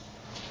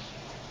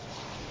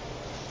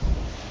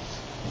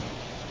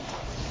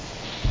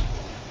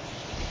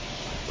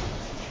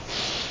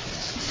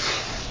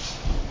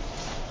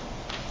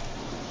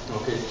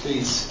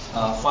please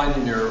find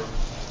in your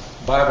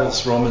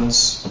Bibles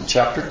Romans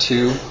chapter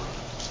 2.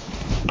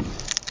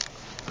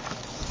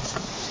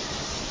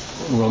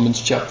 Romans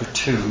chapter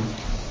 2.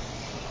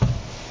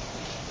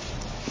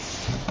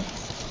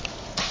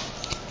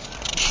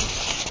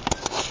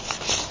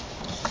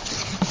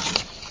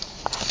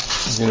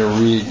 I'm going to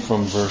read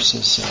from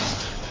verses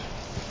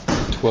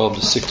 12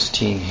 to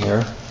 16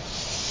 here.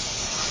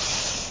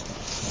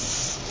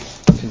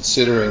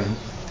 Considering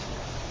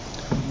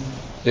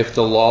if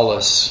the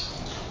lawless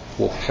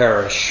will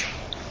perish.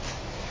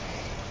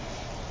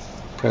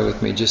 Pray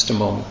with me just a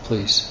moment,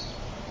 please.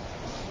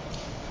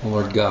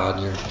 Lord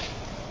God,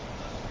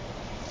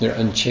 your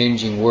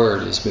unchanging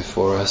word is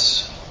before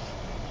us.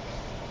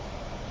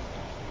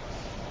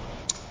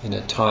 And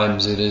at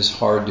times it is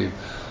hard to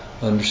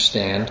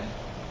understand.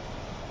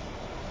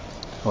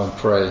 I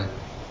pray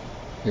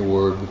your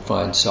word would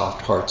find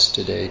soft hearts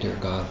today, dear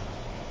God.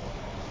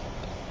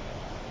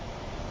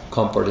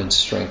 Comfort and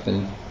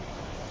strengthen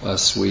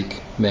us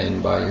weak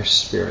men by your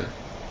Spirit,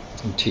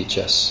 and teach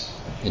us.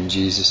 In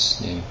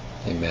Jesus' name,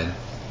 amen.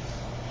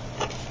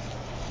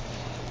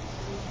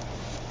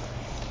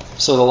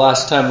 So the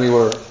last time we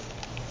were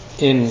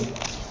in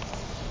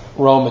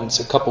Romans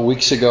a couple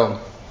weeks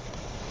ago,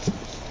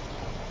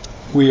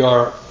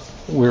 we're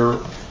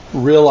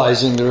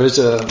realizing there is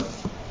a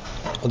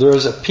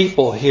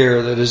people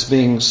here that is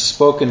being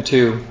spoken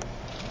to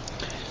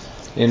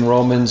in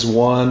Romans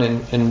 1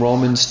 and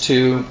Romans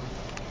 2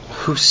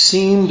 who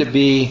seem to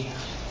be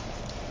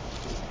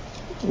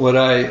what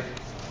I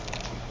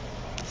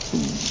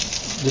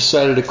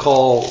decided to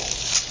call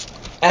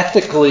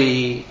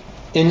ethically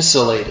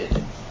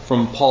insulated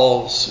from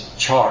Paul's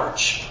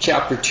charge.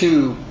 Chapter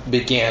 2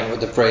 began with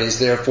the phrase,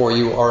 "Therefore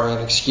you are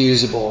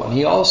inexcusable." And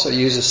he also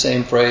used the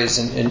same phrase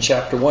in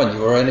chapter 1,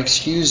 "You are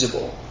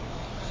inexcusable."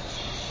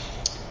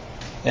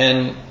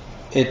 And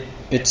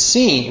it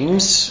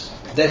seems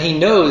that he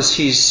knows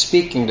he's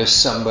speaking to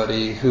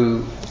somebody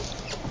who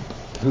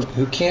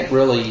can't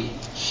really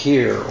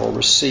hear or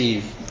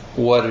receive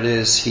what it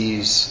is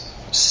he's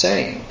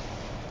saying.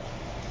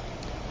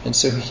 And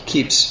so he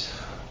keeps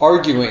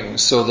arguing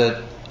so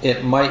that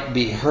it might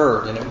be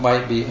heard and it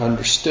might be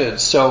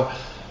understood. So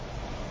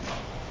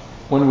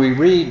when we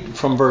read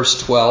from verse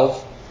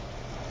 12,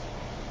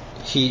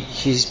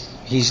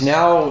 he's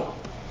now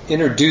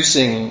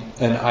introducing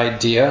an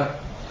idea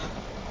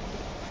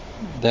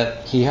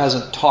that he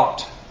hasn't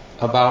talked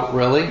about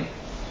really,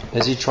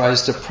 as he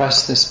tries to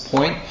press this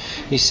point.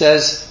 He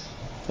says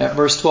at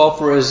verse 12,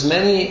 "For as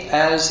many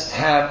as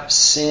have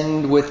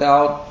sinned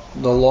without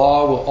the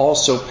law will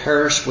also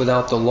perish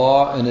without the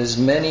law, and as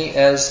many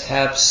as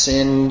have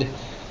sinned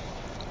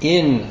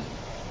in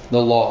the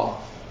law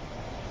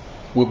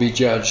will be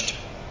judged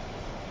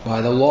by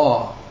the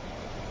law."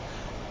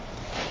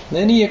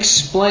 Then he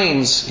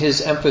explains his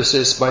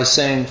emphasis by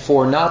saying,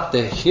 "For not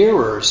the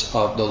hearers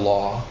of the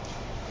law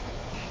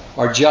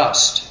are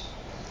just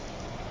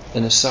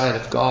in the sight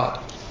of God,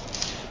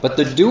 but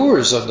the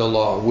doers of the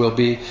law will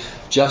be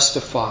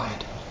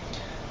justified."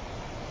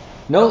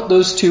 Note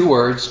those two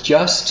words,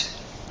 just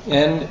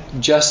and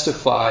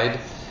justified,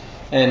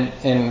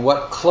 and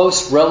what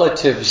close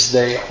relatives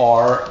they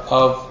are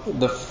of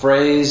the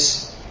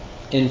phrase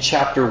in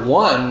chapter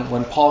 1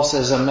 when Paul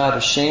says, "I'm not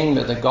ashamed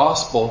of the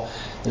gospel.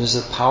 It is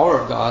the power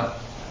of God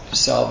for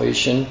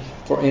salvation,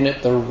 for in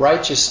it the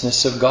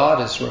righteousness of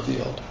God is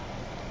revealed."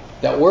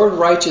 That word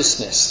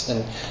righteousness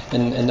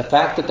and the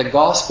fact that the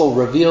gospel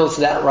reveals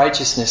that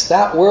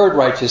word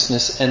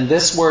righteousness and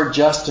this word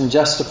just and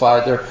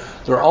justified,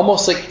 they're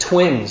almost like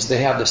twins.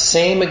 They have the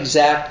same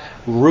exact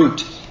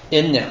root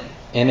in them.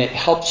 And it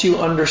helps you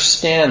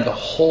understand the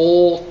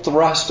whole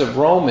thrust of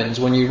Romans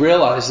when you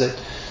realize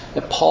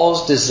that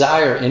Paul's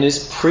desire in his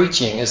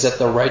preaching is that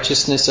the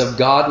righteousness of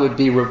God would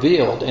be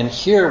revealed. And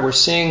here we're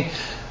seeing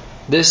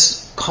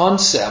this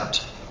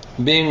concept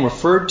being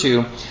referred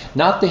to,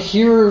 not the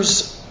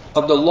hearers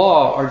of the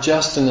law are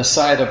just in the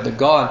sight of the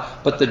God,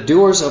 but the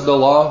doers of the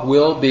law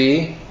will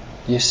be,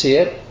 you see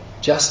it,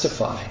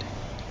 justified.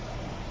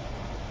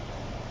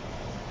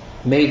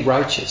 Made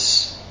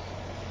righteous.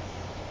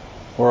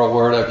 Or a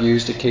word I've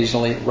used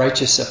occasionally,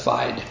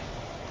 righteousified.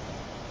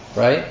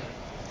 Right?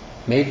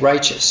 Made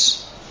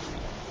righteous.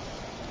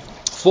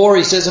 For,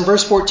 he says in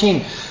verse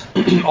 14,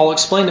 I'll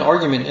explain the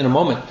argument in a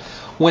moment.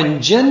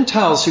 "When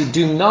Gentiles who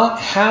do not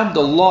have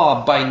the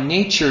law by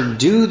nature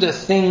do the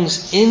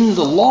things in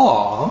the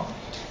law,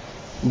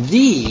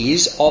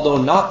 these, although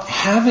not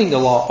having the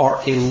law, are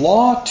a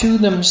law to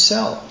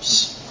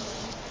themselves,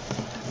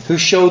 who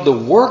show the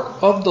work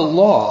of the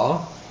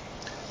law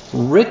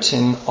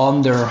written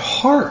on their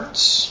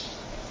hearts,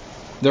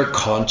 their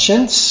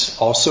conscience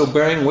also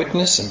bearing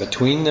witness, and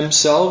between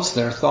themselves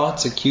their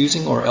thoughts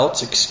accusing or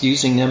else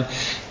excusing them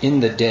in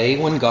the day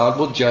when God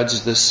will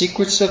judge the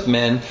secrets of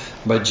men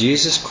by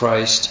Jesus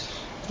Christ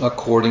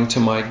according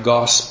to my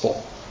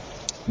gospel."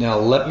 Now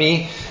let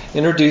me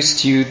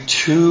introduce to you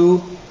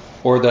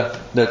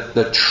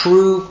the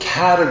true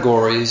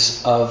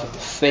categories of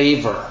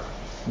favor.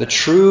 The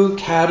true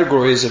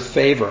categories of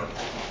favor.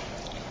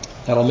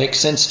 That'll make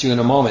sense to you in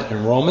a moment.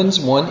 In Romans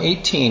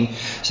 1:18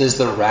 says,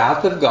 the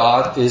wrath of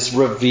God is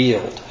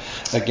revealed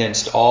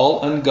against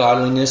all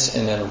ungodliness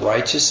and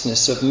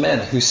unrighteousness of men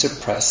who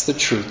suppress the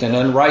truth in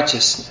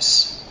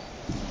unrighteousness.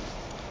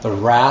 The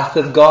wrath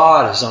of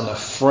God is on the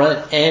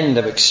front end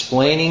of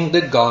explaining the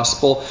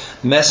gospel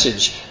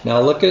message. Now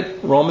look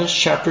at Romans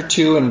chapter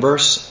 2 and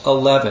verse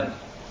 11.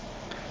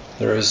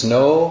 There is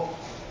no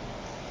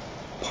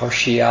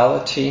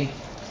partiality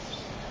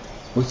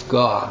with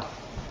God.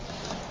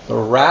 The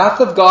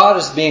wrath of God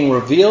is being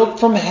revealed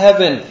from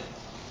heaven.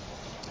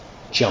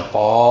 Jump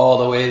all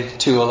the way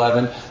to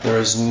 11. There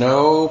is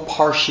no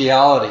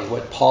partiality.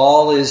 What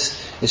Paul is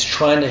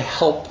trying to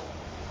help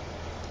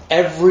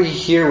every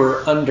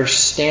hearer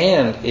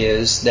understand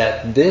is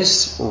that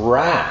this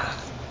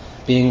wrath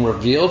being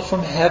revealed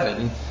from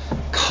heaven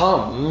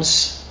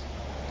comes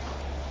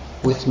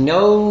with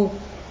no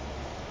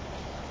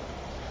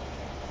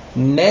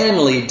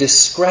manly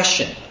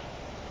discretion.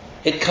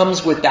 It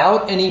comes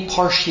without any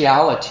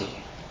partiality.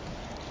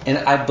 And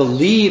I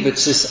believe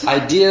it's this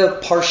idea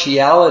of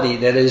partiality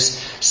that is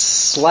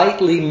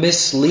slightly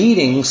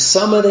misleading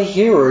some of the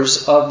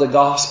hearers of the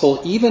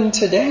gospel even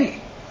today.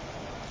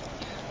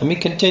 Let me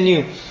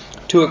continue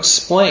to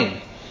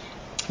explain.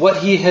 What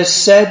he has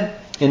said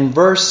in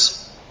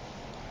verse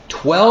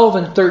 12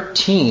 and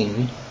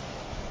 13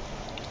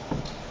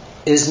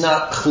 is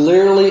not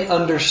clearly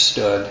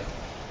understood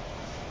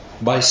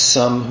by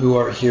some who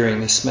are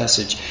hearing this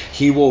message.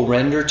 He will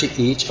render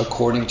to each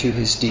according to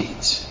his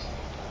deeds.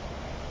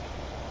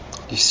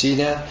 Do you see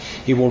that?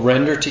 He will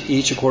render to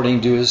each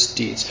according to his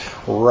deeds.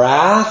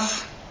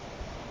 Wrath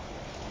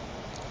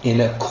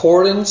in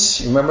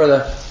accordance, remember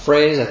the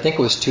phrase, I think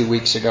it was 2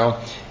 weeks ago,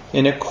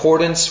 in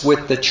accordance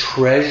with the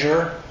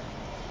treasure.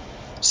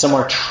 Some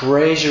are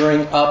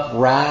treasuring up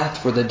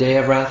wrath for the day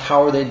of wrath.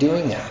 How are they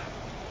doing that?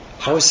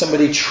 How is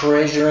somebody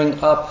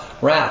treasuring up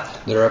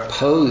wrath? They're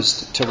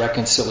opposed to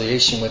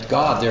reconciliation with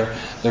God.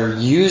 They're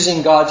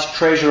using God's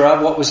treasure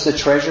up. What was the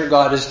treasure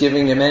God is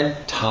giving to men?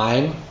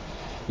 Time.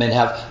 Men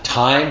have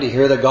time to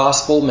hear the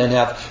gospel. Men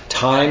have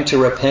time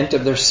to repent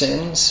of their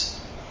sins.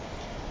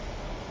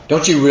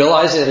 Don't you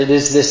realize that it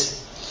is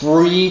this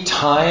free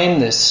time,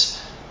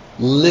 this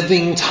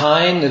living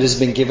time that has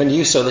been given to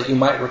you so that you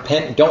might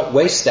repent? Don't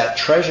waste that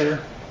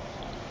treasure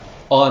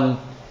on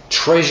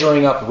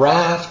treasuring up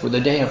wrath for the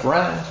day of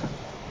wrath.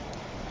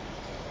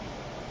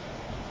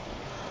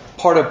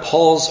 Part of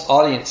Paul's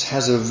audience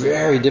has a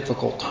very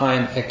difficult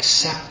time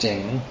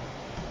accepting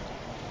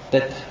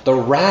that the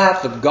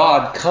wrath of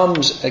God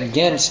comes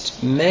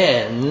against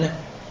men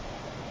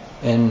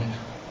and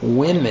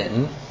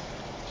women.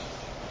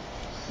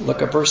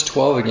 Look at verse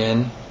 12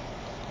 again.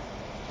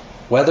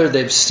 Whether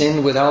they've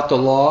sinned without the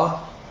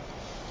law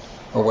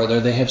or whether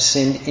they have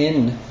sinned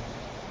in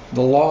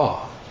the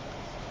law.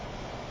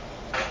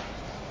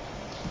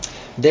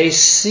 They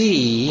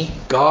see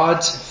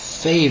God's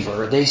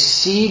favor. They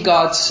see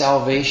God's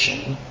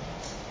salvation.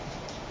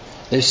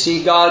 They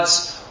see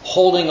God's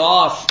holding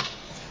off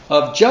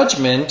of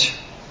judgment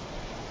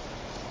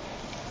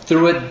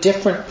through a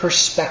different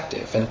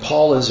perspective. And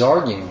Paul is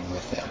arguing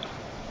with them.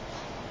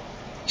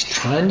 He's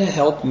trying to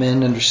help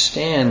men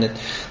understand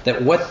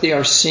that what they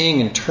are seeing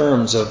in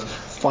terms of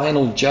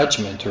final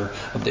judgment or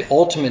of the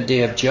ultimate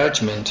day of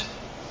judgment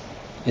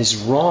is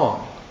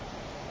wrong.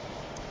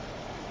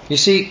 You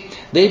see,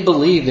 they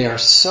believe they are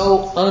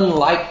so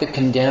unlike the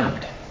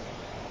condemned.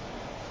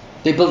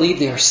 They believe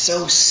they are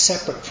so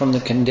separate from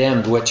the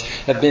condemned, which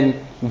have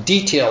been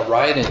detailed,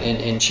 right,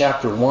 in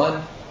chapter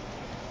 1.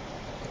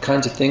 The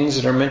kinds of things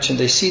that are mentioned,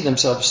 they see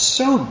themselves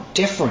so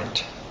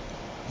different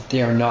that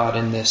they are not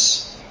in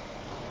this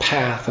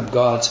path of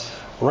God's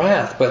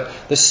wrath. But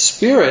the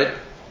Spirit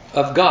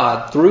of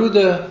God, through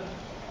the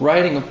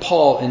writing of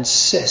Paul,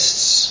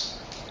 insists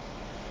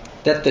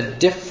that the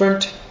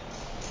different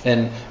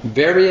and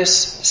various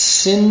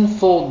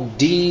sinful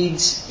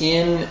deeds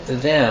in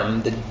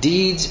them, the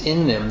deeds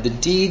in them, the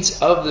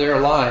deeds of their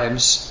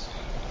lives,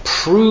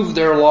 prove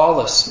their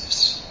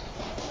lawlessness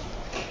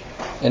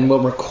and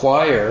will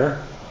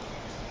require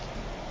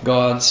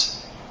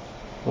God's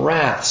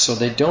wrath. So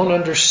they don't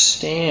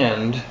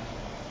understand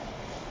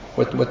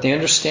what they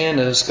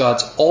understand as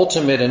God's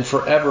ultimate and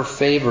forever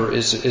favor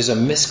is a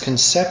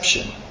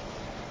misconception.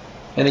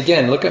 And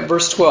again, look at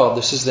verse 12.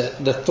 This is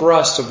the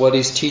thrust of what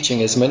he's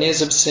teaching. As many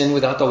as have sinned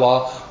without the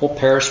law will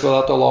perish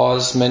without the law.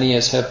 As many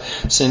as have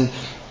sinned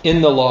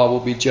in the law will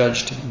be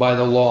judged by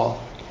the law.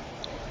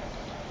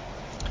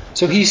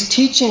 So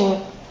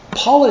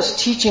Paul is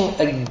teaching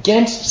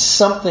against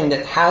something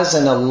that has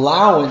an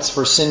allowance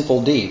for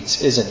sinful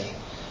deeds, isn't he?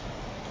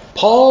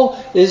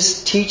 Paul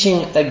is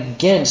teaching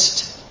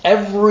against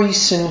every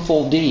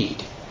sinful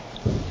deed.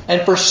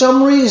 And for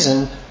some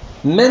reason,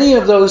 many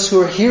of those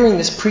who are hearing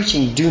this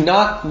preaching do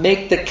not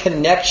make the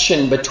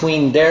connection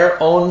between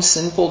their own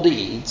sinful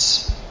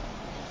deeds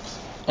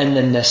and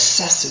the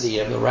necessity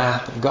of the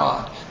wrath of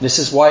God. This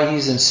is why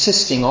he's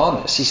insisting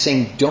on this. He's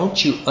saying,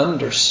 don't you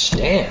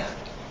understand?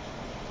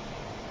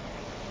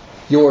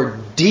 Your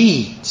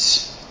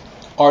deeds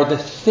are the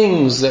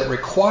things that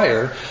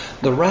require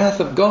the wrath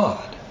of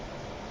God.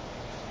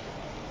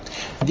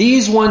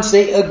 These ones,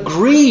 they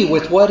agree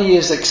with what he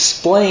has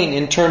explained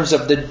in terms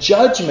of the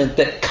judgment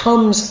that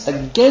comes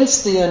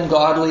against the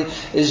ungodly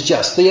is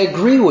just. They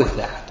agree with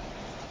that.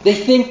 They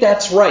think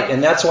that's right.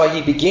 And that's why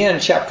he began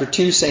chapter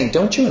 2 saying,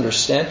 don't you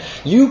understand?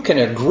 You can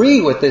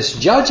agree with this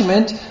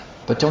judgment,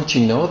 but don't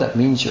you know that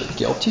means you're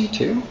guilty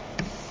too?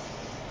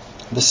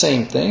 The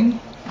same thing.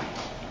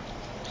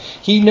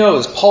 He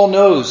knows, Paul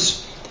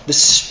knows, the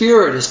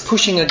Spirit is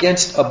pushing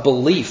against a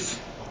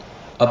belief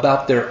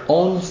about their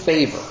own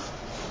favor.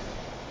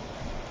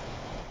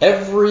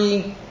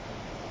 Every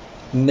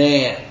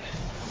man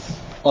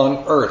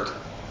on earth,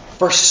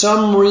 for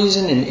some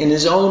reason, in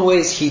his own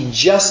ways, he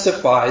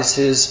justifies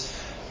his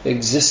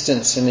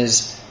existence and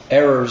his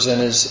errors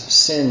and his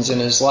sins in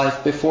his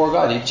life before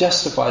God. He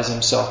justifies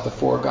himself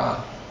before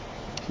God.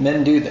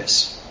 Men do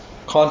this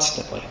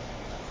constantly.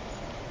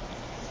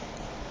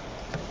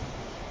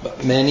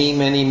 But many,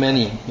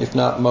 if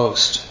not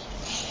most,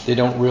 they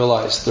don't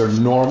realize they're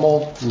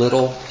normal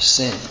little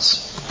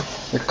sins.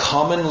 They're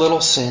common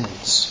little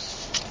sins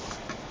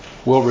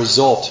will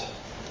result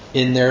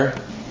in their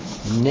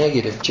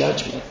negative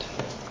judgment.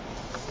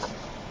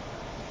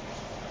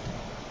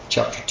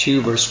 Chapter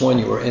 2, verse 1,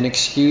 you are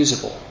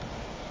inexcusable.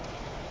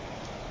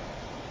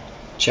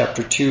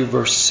 Chapter 2,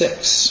 verse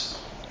 6,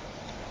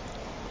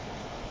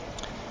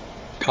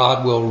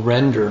 God will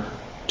render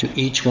to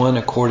each one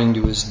according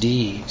to his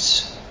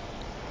deeds.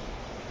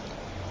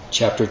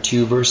 Chapter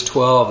 2, verse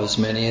 12, as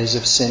many as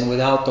have sinned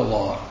without the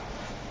law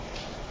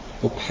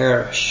will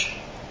perish.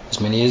 As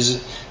many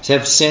as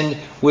have sinned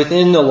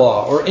within the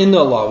law or in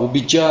the law will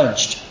be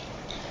judged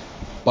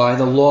by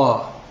the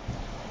law.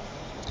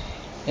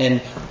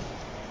 And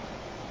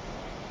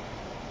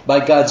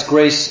by God's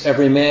grace,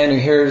 every man who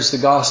hears the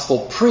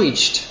gospel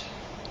preached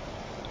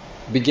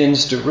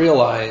begins to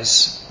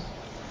realize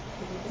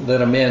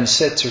that a man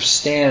sits or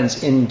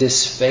stands in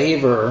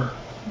disfavor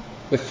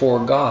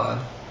before God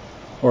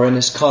or in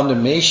his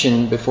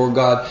condemnation before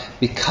God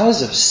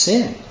because of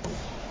sin,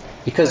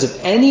 because of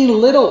any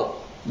little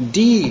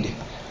deed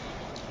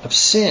of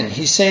sin.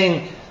 He's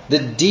saying the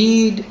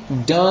deed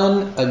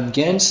done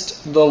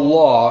against the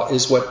law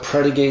is what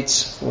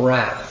predicates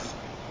wrath.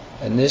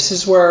 And this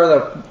is where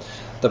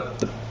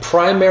the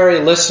primary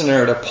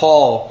listener to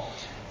Paul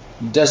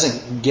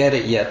doesn't get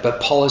it yet,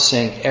 but Paul is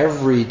saying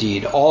every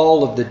deed,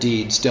 all of the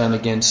deeds done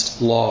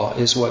against law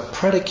is what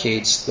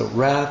predicates the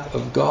wrath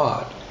of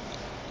God.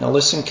 Now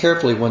listen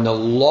carefully. When the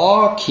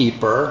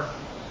lawkeeper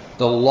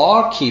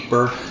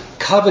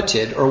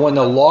coveted, or when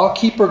the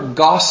lawkeeper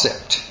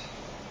gossiped,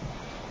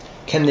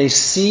 can they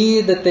see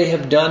that they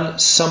have done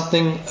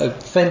something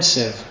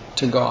offensive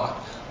to God?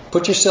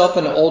 Put yourself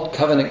in an old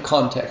covenant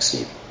context,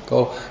 Steve.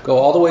 Go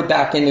all the way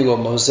back into a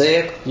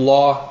Mosaic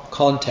law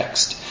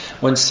context.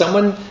 When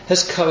someone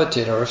has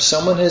coveted or if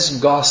someone has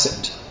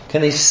gossiped, can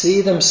they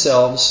see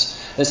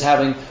themselves as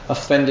having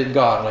offended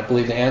God? And I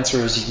believe the answer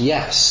is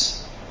yes.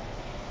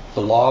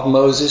 The law of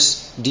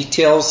Moses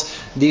details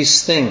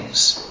these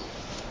things.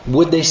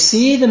 Would they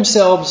see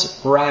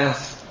themselves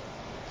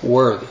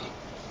wrath-worthy?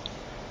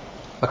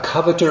 A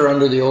coveter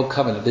under the old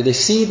covenant. Did they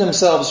see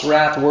themselves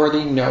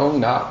wrath-worthy? No,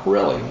 not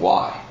really.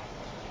 Why?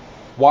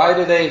 Why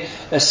do they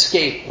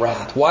escape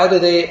wrath? Why do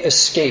they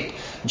escape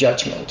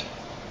judgment?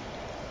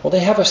 Well, they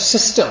have a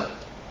system.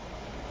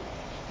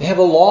 They have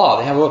a law.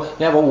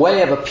 They have a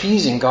way of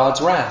appeasing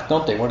God's wrath,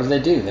 don't they? What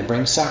do? They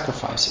bring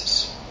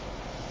sacrifices.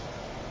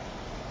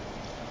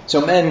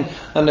 So men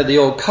under the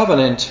old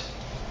covenant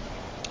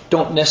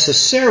don't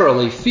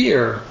necessarily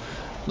fear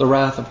the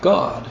wrath of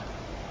God.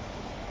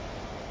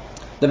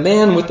 The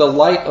man with the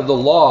light of the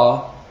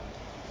law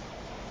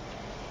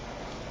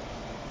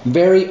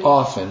very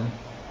often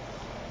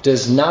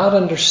does not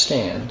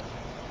understand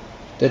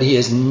that he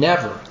has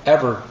never,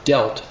 ever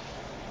dealt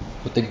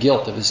with the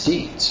guilt of his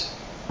deeds.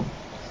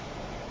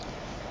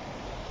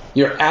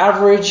 Your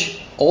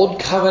average old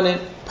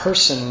covenant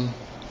person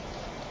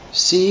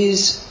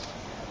sees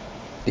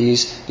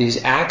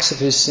these acts of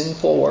his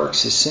sinful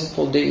works, his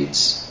sinful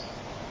deeds,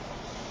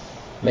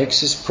 makes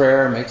his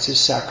prayer, makes his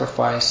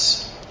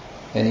sacrifice,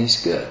 and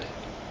he's good.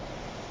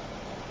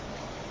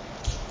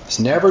 He's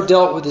never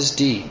dealt with his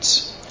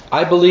deeds.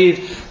 I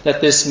believe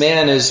that this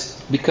man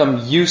has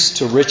become used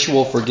to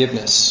ritual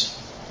forgiveness.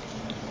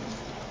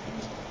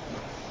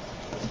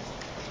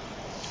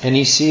 And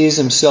he sees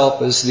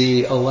himself as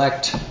the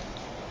elect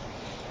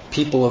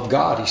people of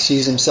God. He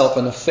sees himself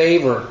in a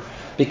favor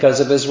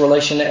because of his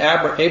relation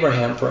to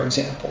Abraham, for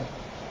example.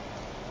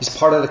 He's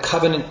part of the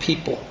covenant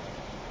people.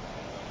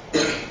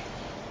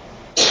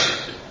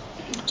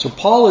 So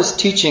Paul is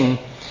teaching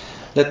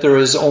that there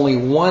is only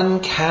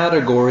one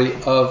category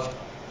of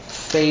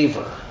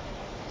favor.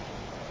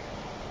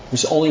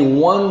 There's only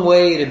one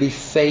way to be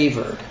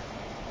favored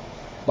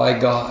by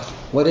God.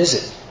 What is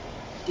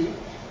it?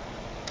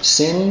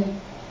 Sin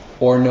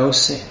or no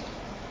sin.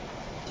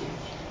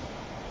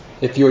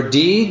 If your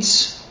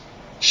deeds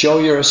show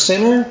you're a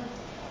sinner,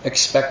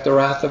 expect the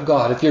wrath of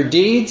God. If your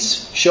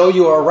deeds show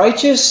you are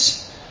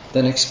righteous,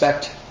 then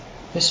expect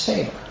His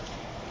favor.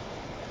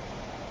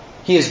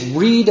 He is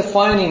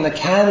redefining the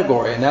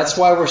category, and that's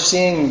why we're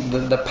seeing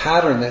the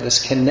pattern that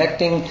is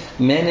connecting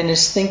men in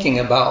his thinking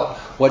about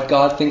what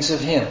God thinks of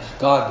him.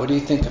 God, what do you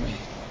think of me?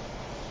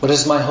 What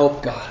is my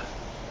hope, God?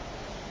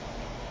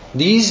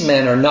 These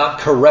men are not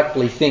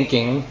correctly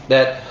thinking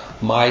that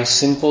my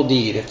sinful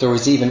deed, if there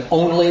was even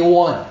only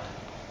one,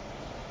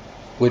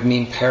 would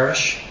mean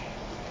perish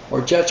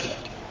or judgment.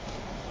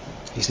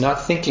 He's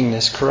not thinking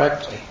this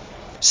correctly.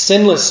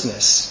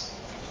 Sinlessness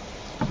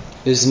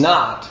is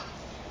not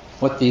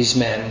what these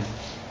men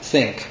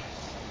think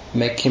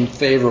make him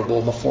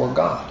favorable before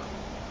God.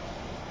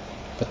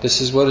 But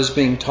this is what is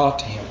being taught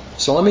to him.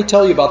 So let me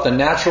tell you about the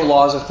natural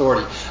law's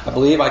authority. I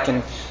believe I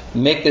can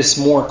make this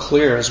more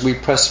clear as we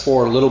press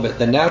forward a little bit.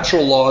 The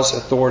natural law's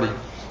authority.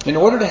 In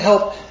order to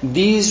help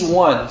these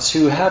ones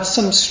who have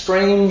some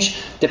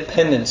strange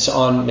dependence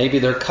on maybe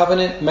their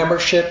covenant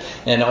membership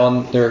and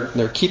on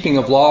their keeping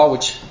of law,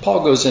 which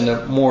Paul goes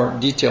into more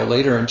detail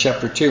later in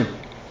chapter 2.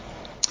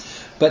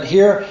 But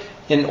here,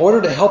 in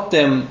order to help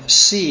them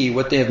see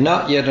what they have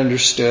not yet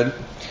understood,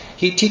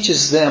 he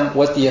teaches them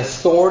what the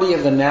authority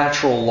of the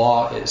natural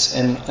law is.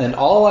 And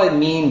all I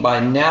mean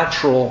by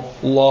natural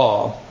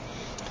law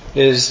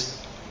is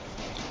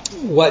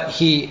what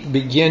he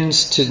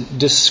begins to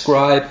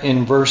describe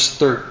in verse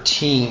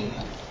 13.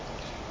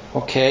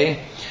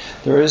 Okay?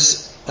 There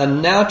is a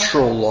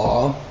natural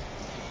law,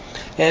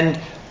 and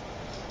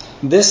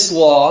this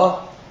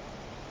law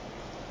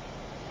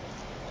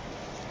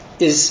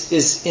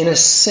is in a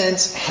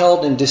sense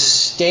held in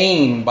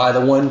disdain by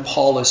the one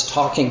Paul is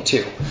talking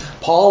to.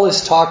 Paul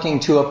is talking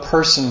to a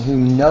person who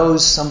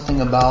knows something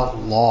about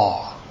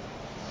law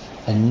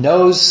and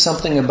knows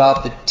something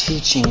about the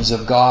teachings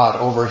of God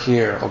over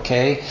here,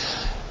 okay?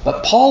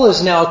 But Paul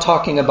is now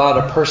talking about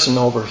a person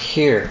over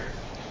here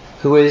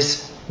who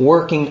is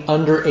working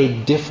under a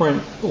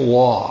different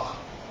law.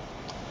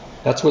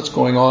 That's what's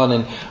going on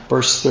in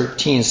verse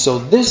 13. So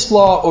this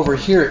law over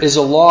here is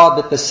a law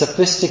that the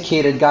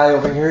sophisticated guy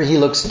over here, he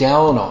looks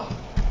down on.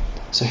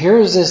 So here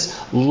is this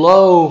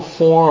low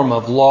form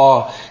of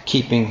law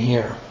keeping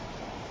here.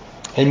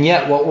 And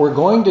yet what we're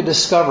going to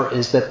discover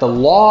is that the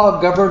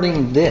law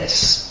governing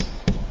this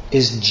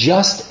is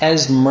just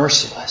as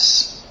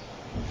merciless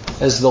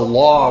as the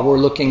law we're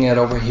looking at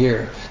over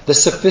here. The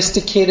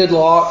sophisticated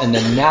law and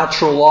the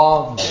natural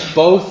law,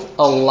 both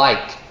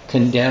alike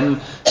condemn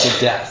to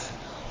death.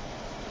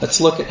 Let's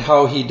look at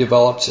how he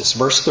develops this.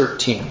 Verse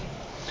 13.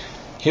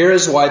 Here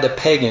is why the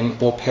pagan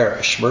will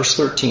perish. Verse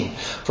 13.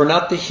 For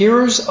not the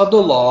hearers of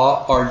the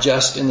law are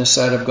just in the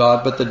sight of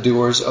God, but the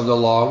doers of the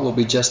law will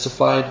be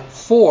justified.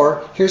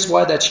 For, here's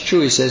why that's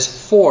true. He says,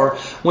 for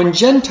when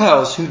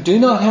Gentiles who do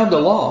not have the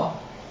law,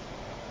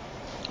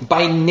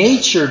 by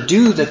nature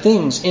do the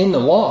things in the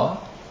law,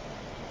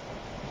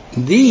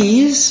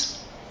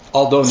 these,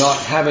 although not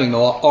having the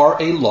law,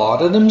 are a law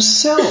to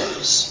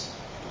themselves,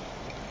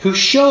 who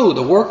show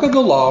the work of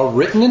the law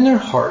written in their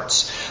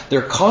hearts,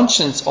 their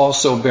conscience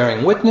also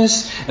bearing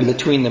witness, and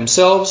between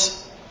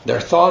themselves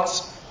their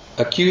thoughts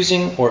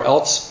accusing or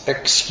else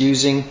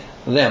excusing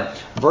them.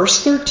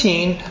 Verse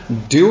 13,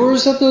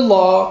 doers of the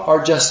law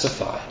are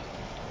justified.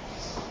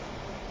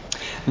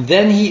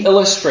 Then he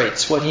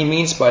illustrates what he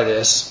means by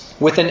this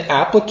with an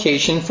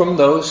application from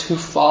those who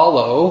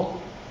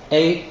follow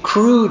a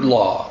crude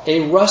law,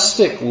 a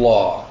rustic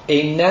law,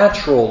 a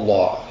natural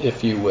law,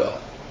 if you will.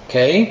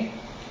 Okay?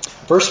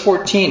 Verse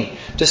 14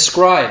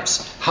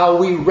 describes how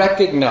we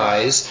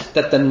recognize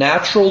that the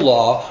natural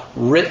law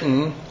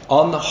written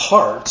on the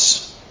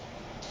hearts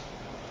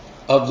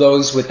of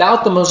those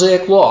without the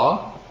Mosaic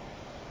law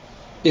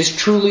is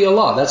truly a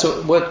law. That's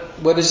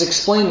what is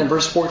explained in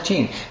verse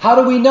 14. How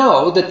do we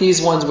know that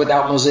these ones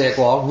without Mosaic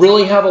law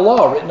really have a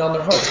law written on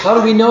their hearts? How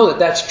do we know that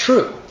that's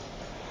true?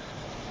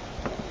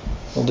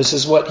 Well, this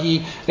is what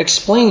he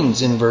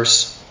explains in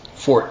verse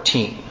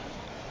 14.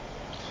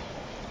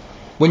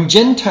 When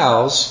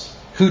Gentiles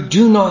who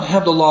do not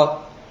have the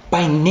law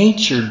by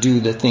nature do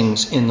the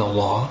things in the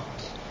law.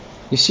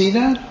 You see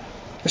that?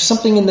 There's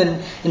something in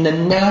the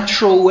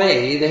natural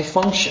way they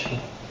function.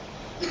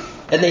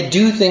 And they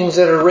do things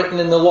that are written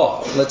in the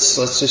law. Let's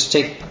just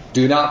take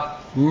do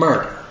not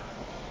murder.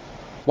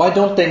 Why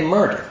don't they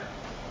murder?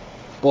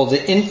 Well,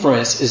 the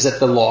inference is that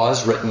the law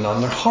is written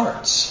on their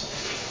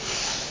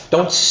hearts.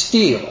 Don't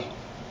steal.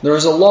 There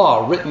is a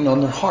law written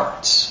on their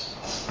hearts.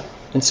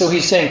 And so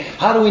he's saying,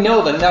 how do we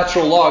know that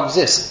natural law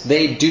exists?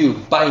 They do,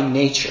 by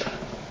nature.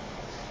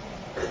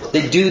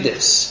 They do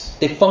this.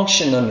 They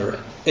function under it.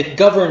 It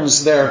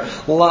governs their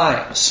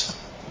lives.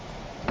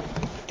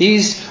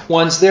 These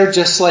ones, they're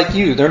just like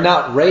you. They're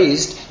not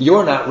raised.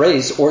 You're not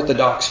raised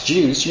Orthodox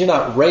Jews. You're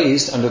not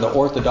raised under the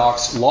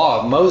Orthodox law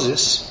of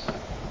Moses.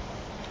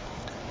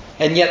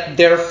 And yet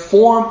their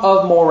form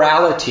of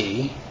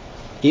morality,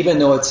 even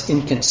though it's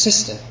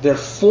inconsistent, their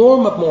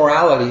form of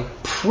morality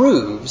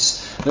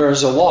proves there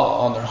is a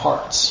law on their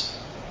hearts.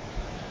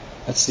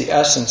 That's the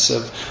essence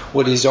of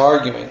what he's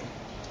arguing.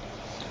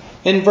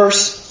 In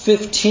verse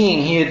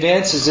 15, he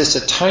advances this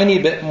a tiny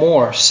bit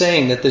more,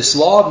 saying that this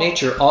law of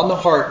nature on the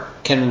heart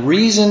can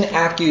reason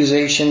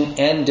accusation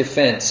and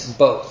defense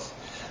both.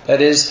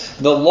 that is,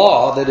 the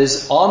law that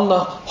is on the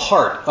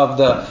heart of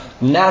the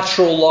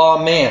natural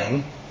law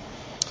man,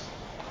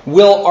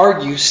 will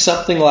argue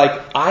something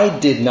like, I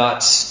did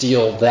not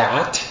steal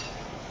that.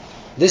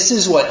 This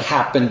is what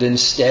happened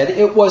instead.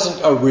 It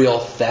wasn't a real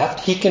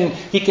theft. He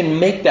can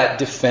make that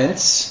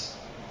defense.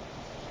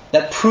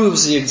 That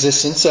proves the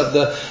existence of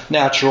the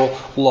natural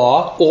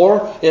law.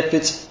 Or if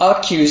it's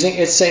accusing,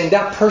 it's saying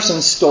that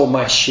person stole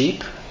my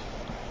sheep.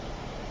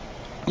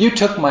 You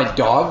took my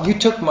dog. You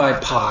took my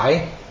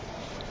pie.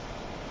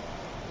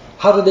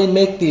 How do they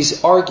make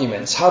these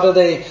arguments? How do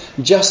they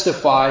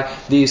justify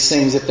these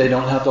things if they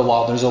don't have the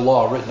law? There's a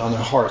law written on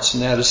their hearts,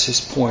 and that is his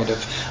point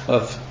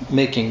of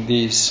making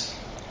these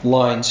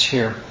lines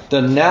here.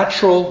 The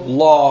natural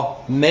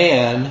law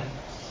man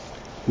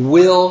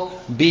will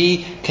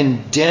be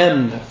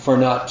condemned for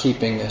not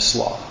keeping this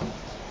law.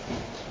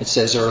 It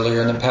says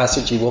earlier in the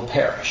passage, he will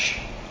perish.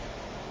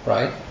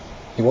 Right?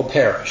 He will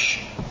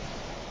perish.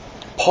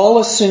 Paul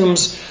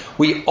assumes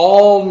we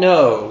all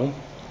know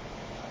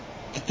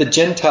that the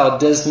Gentile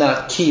does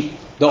not keep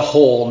the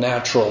whole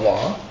natural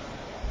law,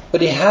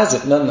 but he has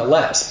it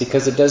nonetheless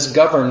because it does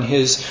govern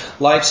his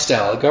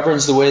lifestyle. It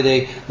governs the way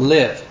they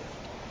live.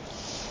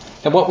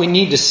 And what we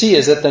need to see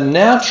is that the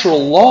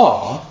natural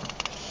law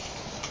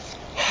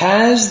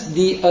has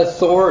the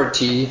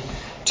authority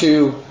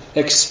to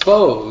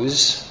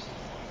expose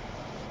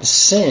the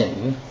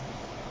sin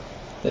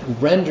that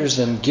renders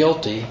them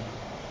guilty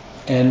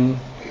and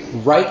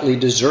rightly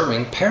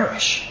deserving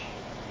perish.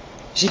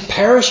 See,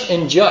 perish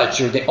and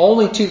judge are the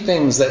only two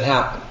things that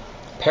happen.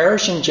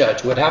 Perish and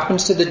judge. What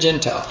happens to the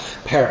Gentile?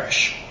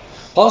 Perish.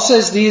 Paul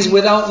says these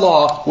without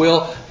law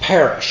will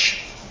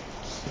perish.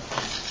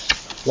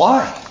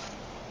 Why?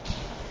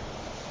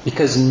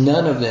 Because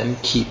none of them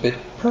keep it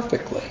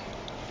perfectly.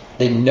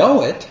 They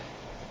know it,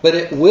 but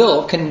it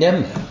will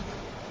condemn them.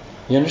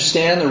 You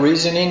understand the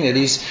reasoning that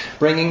he's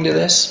bringing to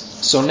this?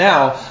 So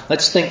now,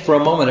 let's think for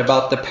a moment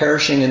about the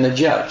perishing and the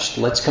judged.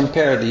 Let's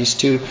compare these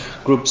two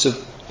groups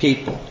of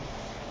people.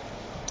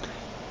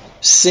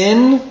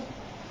 Sin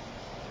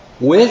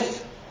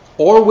with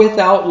or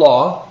without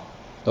law.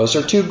 Those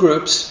are two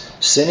groups.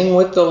 Sinning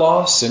with the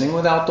law, sinning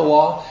without the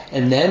law.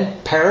 And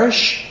then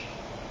perish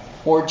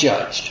or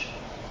judged.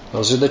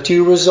 Those are the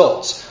two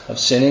results of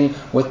sinning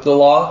with the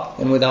law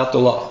and without the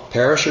law.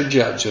 Perish or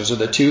judge. Those are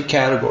the two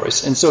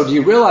categories. And so do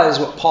you realize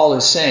what Paul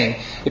is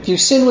saying? If you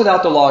sin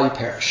without the law, you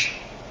perish.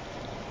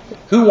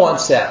 Who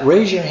wants that?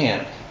 Raise your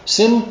hand.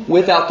 Sin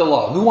without the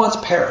law. Who wants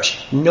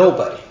perish?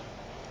 Nobody.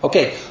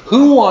 Okay,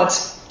 who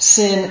wants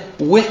sin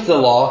with the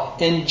law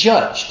and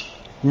judged?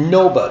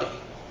 Nobody.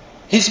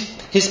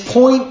 His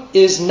point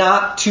is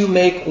not to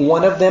make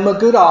one of them a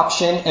good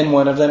option and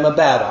one of them a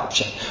bad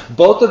option.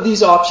 Both of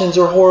these options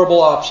are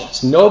horrible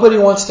options. Nobody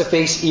wants to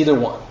face either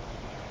one.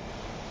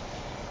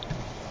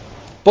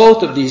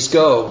 Both of these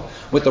go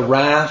with the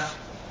wrath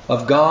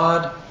of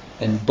God,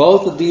 and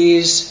both of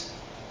these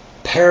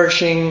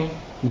perishing,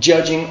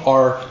 judging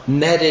are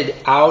meted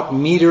out,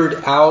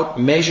 metered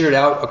out, measured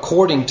out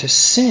according to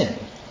sin.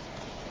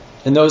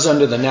 And those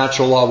under the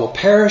natural law will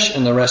perish,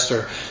 and the rest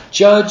are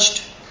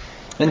judged.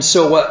 And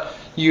so what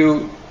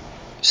you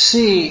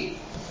see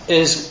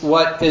is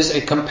what is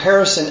a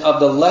comparison of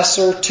the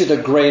lesser to the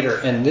greater.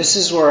 And this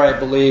is where I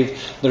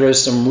believe there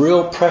is some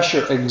real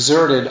pressure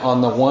exerted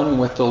on the one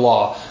with the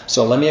law.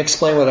 So let me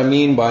explain what I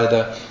mean by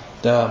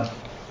the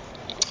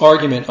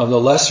argument of the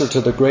lesser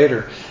to the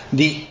greater.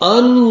 The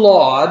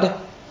unlawed,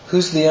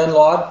 who's the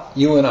unlawed?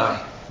 You and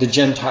I, the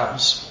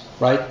Gentiles,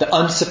 right? The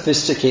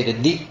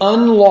unsophisticated. The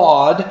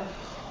unlawed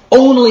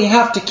only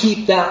have to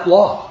keep that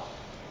law.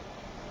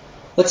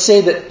 Let's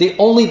say that the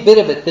only bit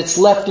of it that's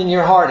left in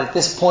your heart at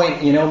this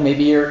point,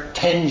 maybe you're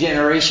 10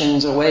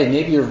 generations away.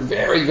 Maybe you're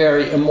very,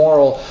 very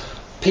immoral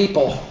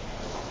people.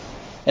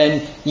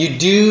 And you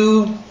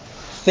do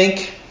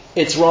think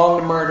it's wrong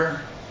to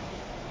murder.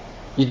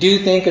 You do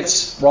think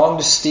it's wrong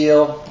to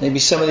steal. Maybe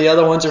some of the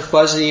other ones are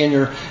fuzzy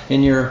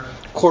in your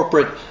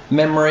corporate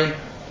memory.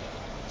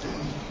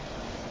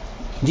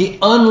 The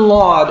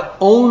unlawed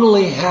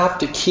only have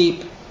to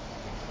keep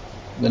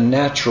the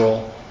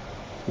natural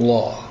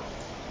law.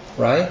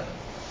 Right?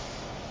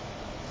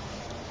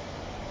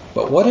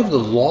 But what of the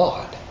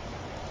lawed?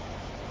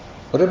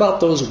 What about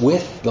those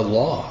with the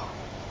law?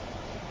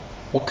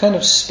 What kind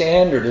of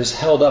standard is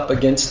held up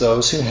against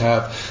those who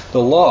have the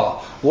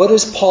law? What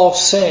is Paul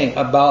saying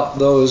about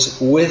those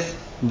with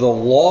the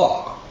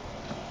law?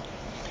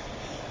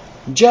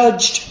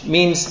 Judged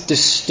means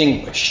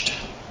distinguished.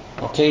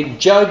 Okay?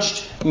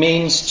 Judged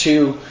means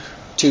to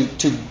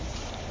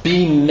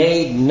be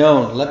made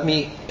known. Let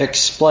me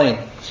explain.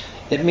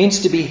 It means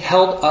to be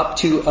held up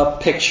to a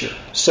picture.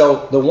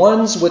 So the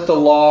ones with the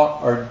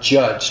law are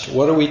judged.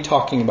 What are we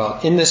talking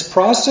about? In this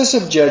process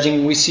of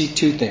judging, we see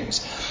two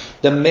things.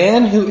 The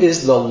man who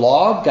is the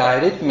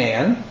law-guided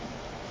man,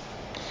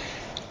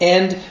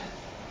 and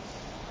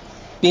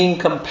being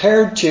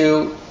compared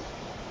to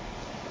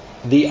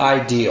the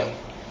ideal.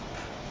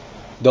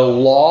 The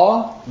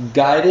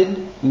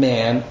law-guided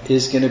man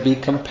is going to be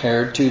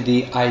compared to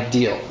the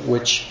ideal,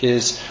 which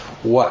is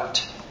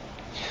what?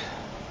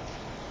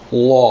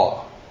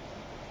 law,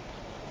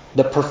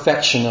 the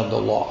perfection of the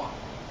law,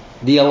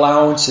 the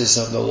allowances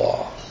of the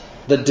law,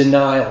 the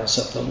denials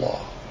of the law.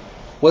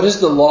 What is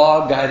the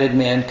law-guided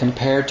man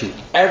compared to?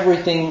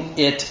 Everything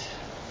it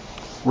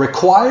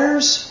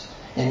requires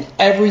and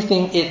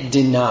everything it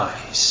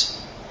denies.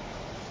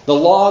 The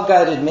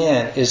law-guided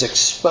man is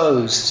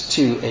exposed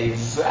to a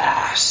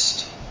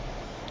vast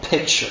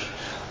picture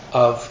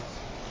of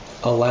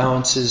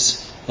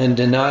allowances and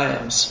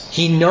denials.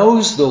 He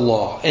knows the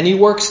law and he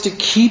works to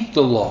keep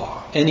the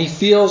law and he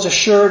feels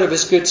assured of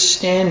his good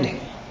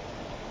standing.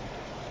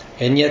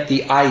 And yet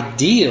the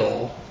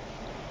ideal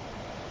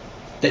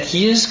that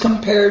he is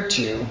compared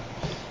to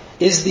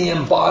is the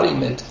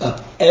embodiment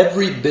of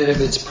every bit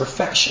of its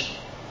perfection.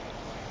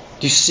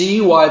 Do you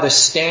see why the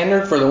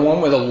standard for the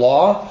one with a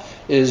law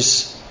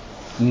is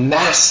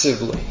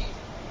massively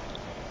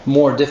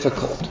more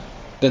difficult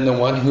than the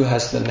one who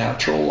has the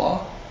natural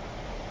law?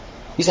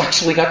 He's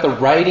actually got the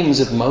writings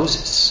of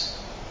Moses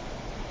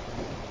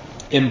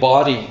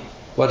embodying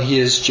what he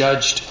is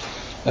judged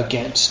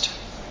against.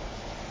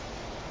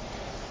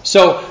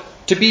 So,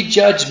 to be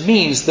judged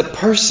means the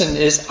person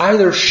is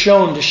either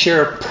shown to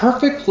share a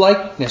perfect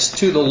likeness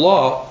to the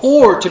law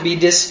or to be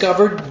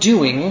discovered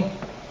doing.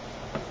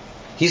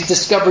 He's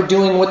discovered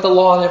doing what the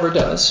law never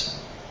does.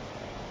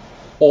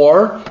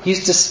 Or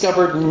he's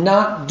discovered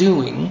not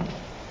doing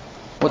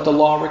what the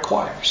law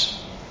requires.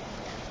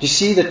 Do you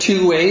see the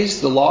two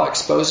ways the law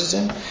exposes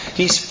him?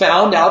 He's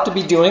found out to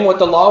be doing what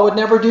the law would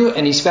never do,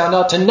 and he's found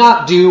out to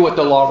not do what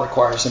the law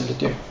requires him to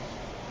do.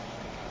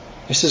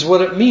 This is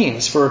what it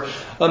means for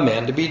a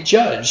man to be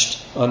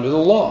judged under the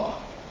law.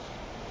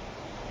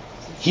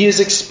 He is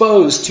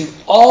exposed to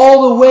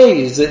all the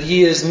ways that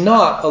he is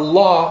not a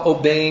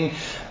law-obeying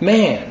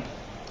man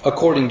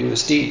according to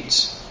his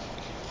deeds.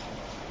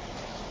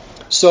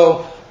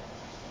 So,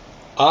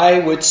 I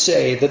would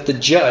say that the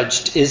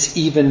judged is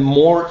even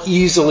more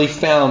easily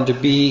found to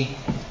be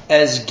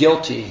as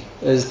guilty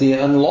as the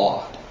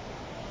unlawed.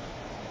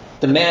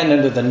 The man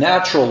under the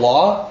natural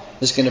law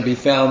is going to be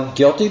found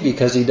guilty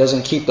because he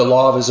doesn't keep the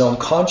law of his own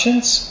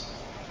conscience.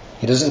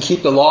 He doesn't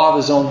keep the law of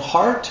his own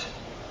heart.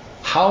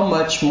 How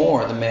much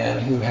more the man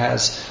who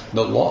has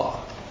the law,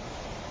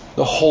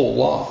 the whole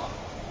law?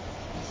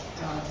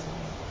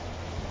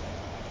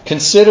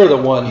 Consider the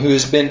one who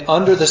has been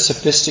under the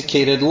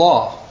sophisticated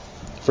law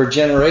for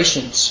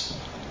generations.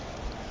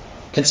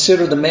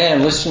 Consider the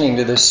man listening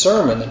to this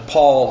sermon that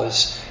Paul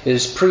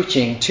is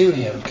preaching to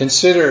him.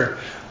 Consider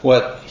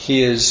what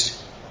he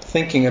is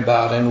thinking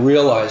about and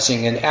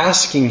realizing and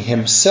asking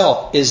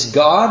himself, is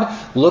God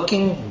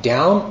looking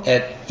down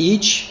at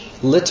each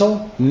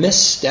little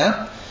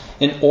misstep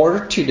in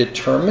order to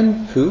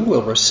determine who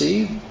will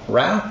receive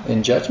wrath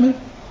and judgment?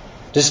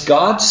 Does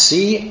God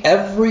see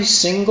every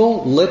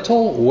single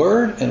little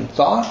word and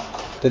thought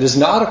that is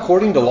not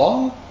according to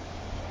law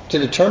to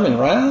determine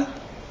wrath?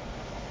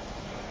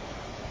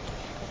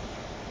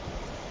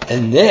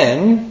 And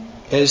then,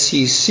 as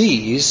he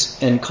sees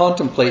and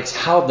contemplates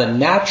how the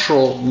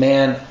natural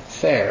man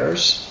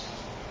fares,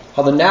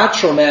 how the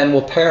natural man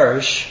will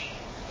perish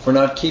for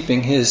not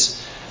keeping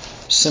his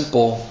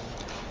simple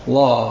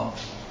law,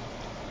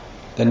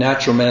 the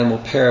natural man will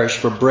perish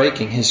for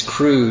breaking his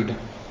crude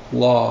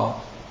law.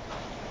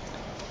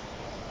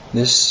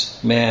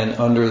 This man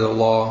under the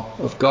law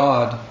of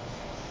God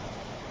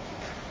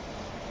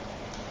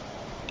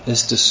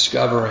is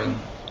discovering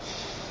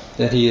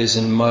that he is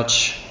in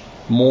much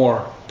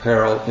more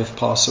peril, if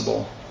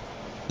possible,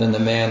 than the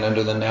man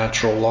under the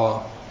natural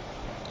law.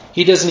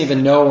 He doesn't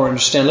even know or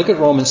understand. Look at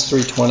Romans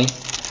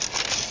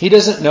 3:20. He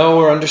doesn't know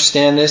or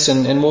understand this,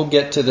 and we'll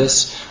get to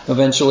this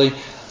eventually.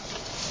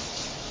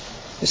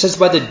 It says,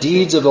 by the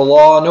deeds of the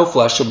law, no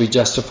flesh shall be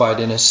justified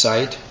in his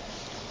sight.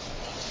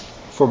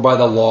 For by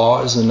the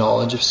law is the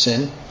knowledge of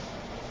sin.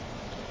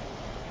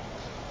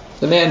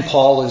 The man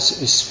Paul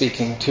is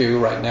speaking to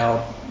right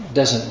now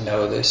doesn't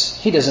know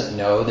this. He doesn't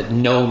know that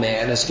no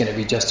man is going to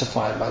be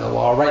justified by the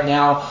law. Right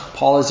now,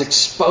 Paul is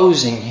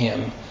exposing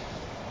him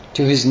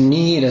to his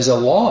need as a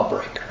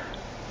lawbreaker.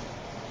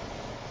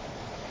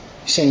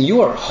 He's saying,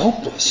 you are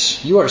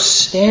hopeless. You are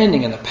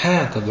standing in the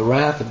path of the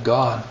wrath of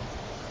God.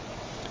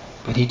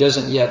 But he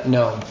doesn't yet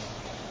know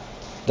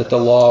that the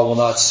law will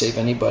not save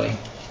anybody.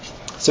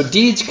 So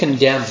deeds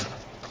condemn.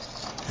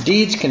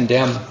 Deeds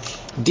condemn.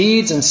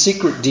 Deeds and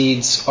secret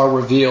deeds are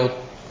revealed,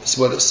 is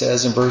what it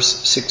says in verse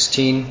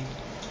 16.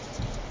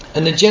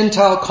 And the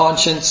Gentile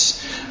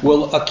conscience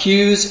will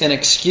accuse and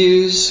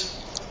excuse,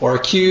 or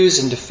accuse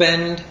and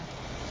defend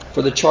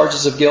for the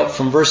charges of guilt.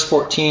 From verse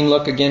 14,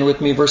 look again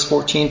with me, verse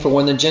 14. For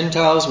when the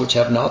Gentiles, which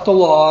have not the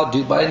law,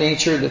 do by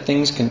nature the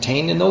things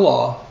contained in the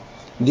law,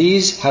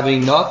 these,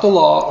 having not the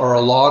law, are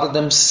a law to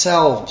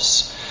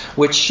themselves,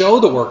 which show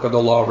the work of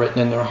the law written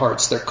in their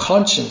hearts, their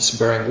conscience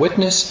bearing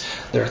witness,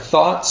 their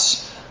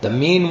thoughts, the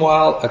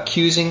meanwhile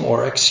accusing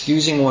or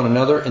excusing one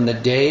another in the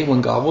day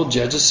when God will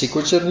judge the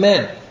secrets of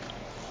men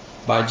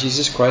by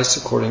Jesus Christ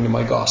according to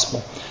my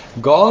gospel.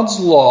 God's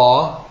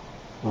law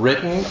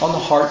written on the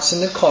hearts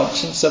and the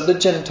conscience of the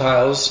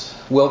Gentiles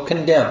will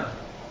condemn.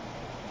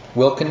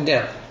 Will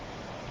condemn.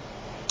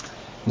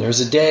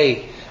 There's a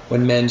day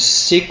when men's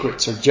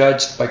secrets are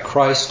judged by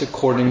Christ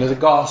according to the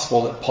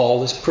gospel that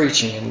Paul is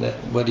preaching and that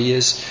what he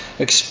is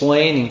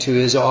explaining to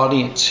his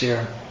audience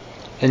here.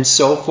 And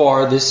so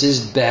far, this is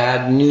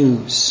bad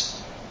news.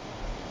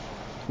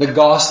 The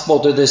gospel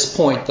to this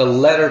point, the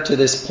letter to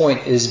this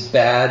point, is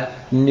bad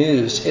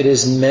news. It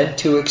is meant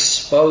to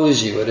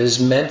expose you. It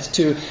is meant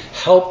to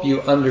help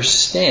you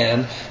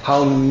understand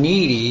how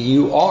needy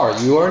you are.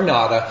 You are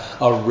not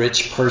a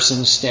rich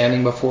person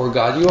standing before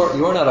God. You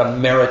are not a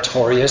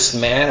meritorious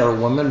man or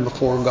woman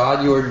before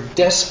God. You are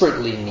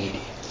desperately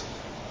needy.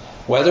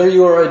 Whether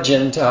you are a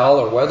Gentile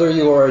or whether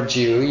you are a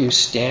Jew, you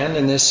stand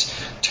in this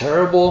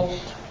terrible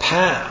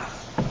path.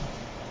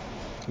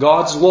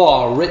 God's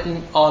law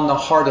written on the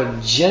heart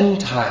of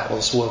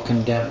Gentiles will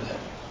condemn them.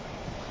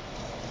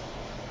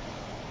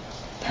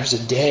 There's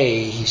a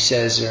day, he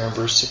says there in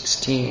verse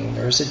 16.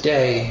 There's a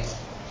day.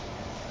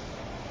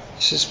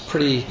 This is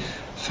pretty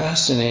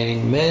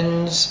fascinating.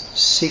 Men's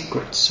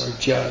secrets are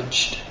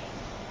judged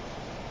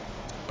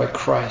by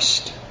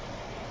Christ.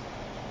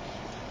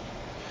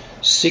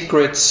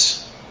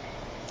 Secrets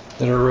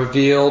that are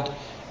revealed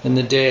in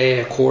the day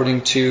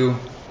according to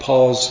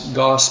Paul's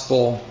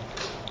gospel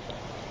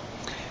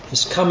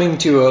is coming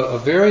to a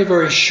very,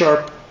 very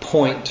sharp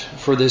point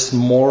for this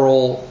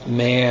moral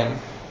man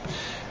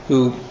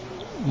who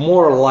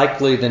more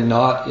likely than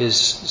not is,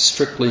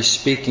 strictly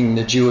speaking,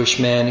 the Jewish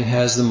man who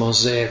has the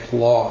Mosaic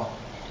law.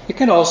 It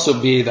can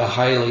also be the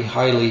highly,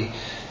 highly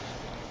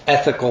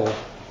ethical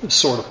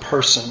sort of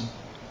person.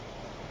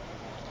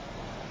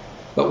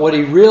 But what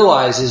he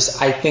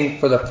realizes, I think,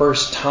 for the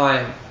first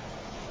time,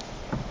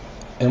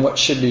 and what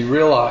should be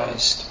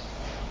realized,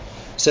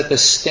 is that the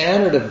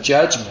standard of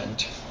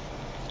judgment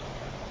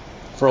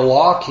for a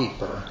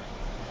lawkeeper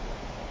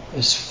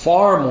is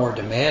far more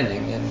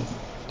demanding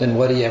than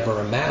what he ever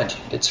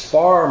imagined. It's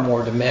far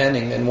more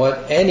demanding than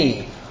what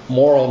any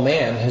moral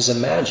man has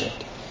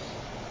imagined.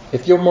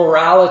 If your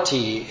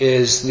morality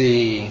is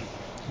the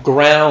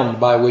ground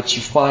by which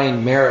you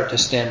find merit to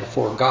stand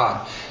before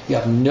God, you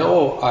have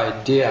no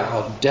idea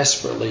how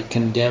desperately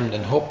condemned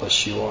and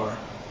hopeless you are.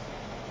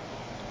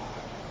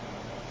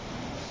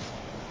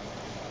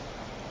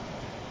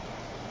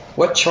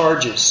 What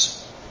charges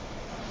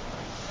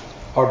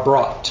are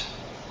brought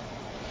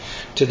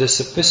to the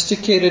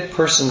sophisticated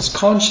person's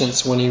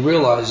conscience when he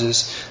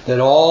realizes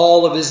that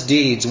all of his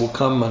deeds will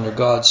come under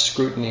God's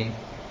scrutiny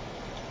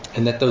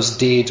and that those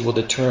deeds will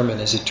determine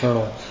his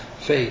eternal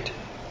fate?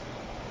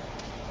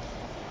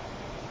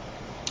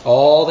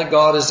 All that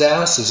God has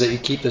asked is that you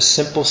keep the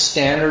simple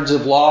standards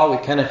of law. We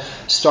kind of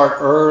start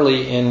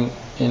early in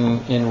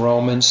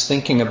Romans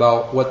thinking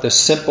about what the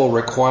simple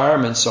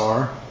requirements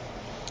are.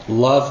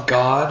 Love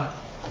God,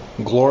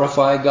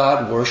 glorify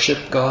God,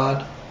 worship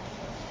God.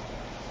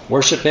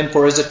 Worship Him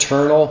for His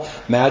eternal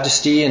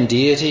majesty and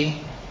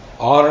deity.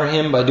 Honor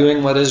Him by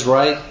doing what is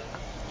right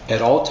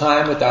at all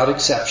time without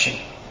exception.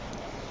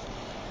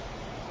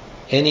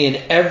 Any and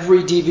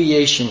every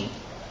deviation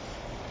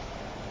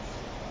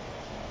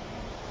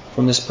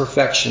from this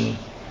perfection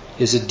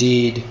is a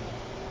deed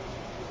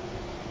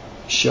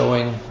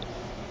showing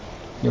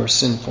your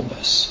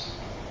sinfulness.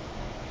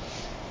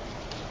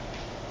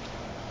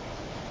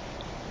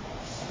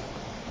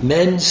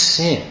 Men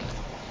sin.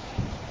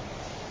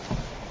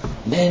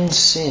 Men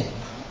sin.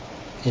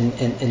 And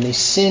they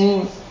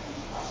sin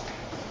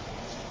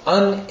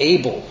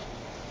unable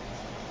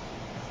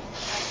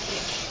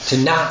to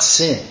not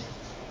sin.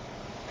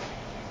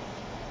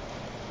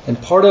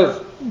 And part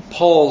of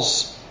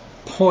Paul's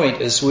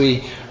point as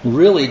we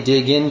really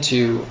dig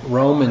into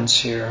Romans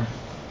here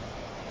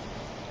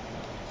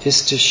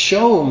is to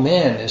show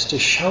men, is to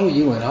show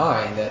you and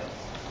I that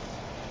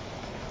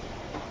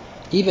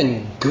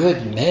even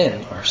good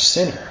men are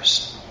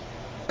sinners.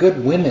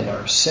 Good women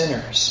are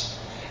sinners.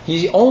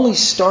 He only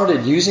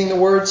started using the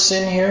word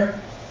sin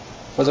here.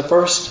 For the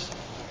first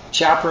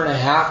chapter and a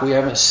half, we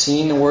haven't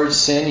seen the word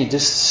sin. He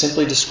just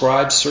simply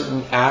describes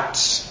certain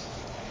acts.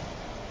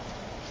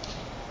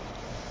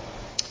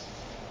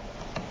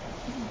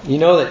 You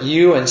know that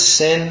you and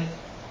sin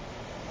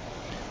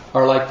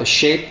are like the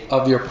shape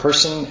of your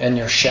person and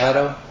your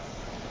shadow?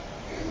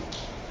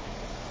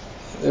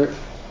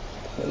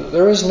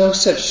 There is no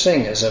such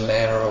thing as a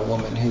man or a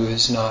woman who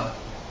is not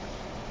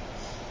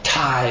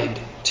tied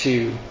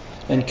to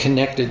and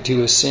connected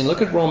to a sin.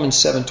 Look at Romans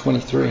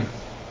 7:23.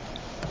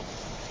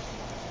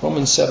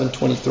 Romans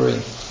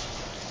 7:23.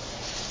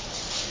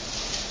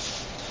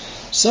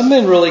 Some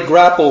men really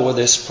grapple with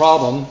this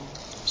problem.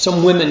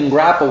 Some women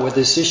grapple with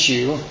this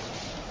issue.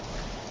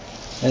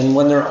 And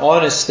when they're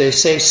honest, they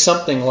say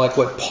something like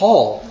what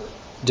Paul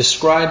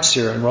describes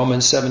here in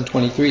Romans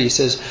 7:23. He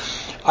says,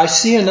 I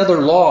see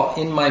another law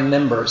in my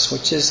members,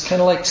 which is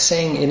kind of like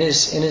saying in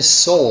his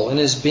soul, in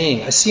his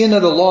being. I see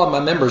another law in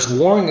my members,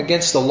 warring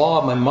against the law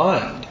of my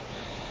mind,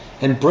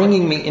 and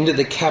bringing me into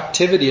the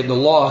captivity of the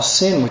law of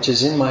sin, which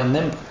is in my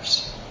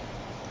members.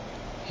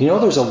 You know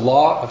there's a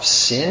law of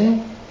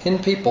sin in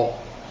people.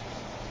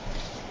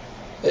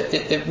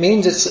 It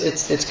means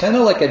it's kind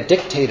of like a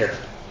dictator.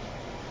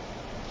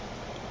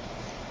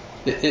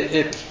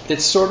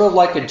 It's sort of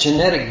like a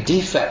genetic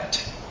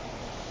defect,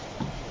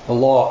 the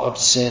law of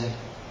sin.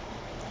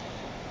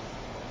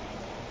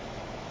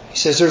 He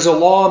says, there's a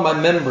law in my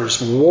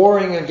members,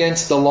 warring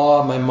against the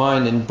law of my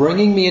mind, and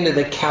bringing me into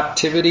the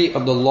captivity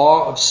of the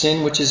law of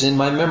sin which is in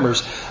my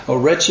members. O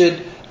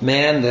wretched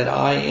man that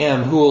I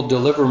am, who will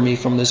deliver me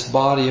from this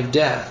body of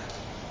death?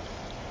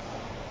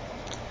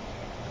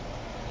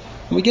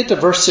 When we get to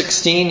verse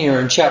 16 here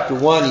in chapter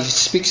 1, he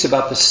speaks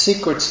about the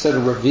secrets that are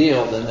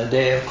revealed in the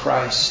day of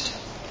Christ.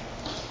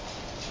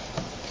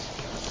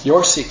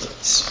 Your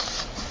secrets.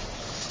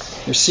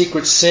 Your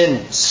secret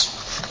sins.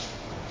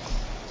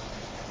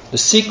 The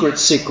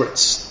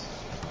secrets.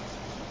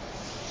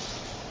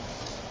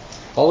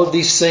 All of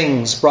these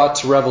things brought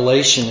to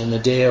revelation in the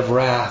day of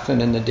wrath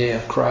and in the day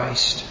of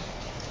Christ.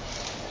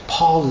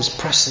 Paul is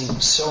pressing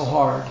so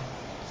hard.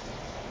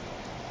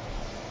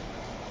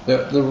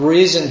 The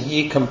reason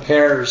he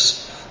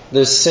compares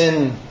the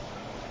sin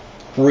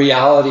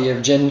reality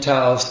of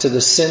Gentiles to the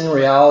sin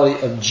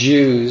reality of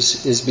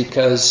Jews is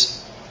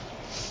because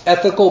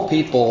ethical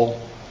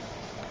people,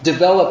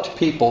 developed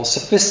people,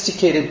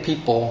 sophisticated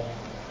people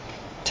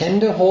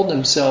tend to hold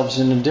themselves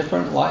in a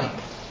different light.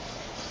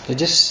 They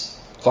just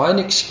find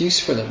excuse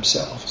for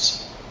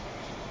themselves.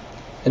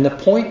 And the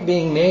point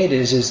being made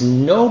is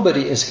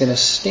nobody is going to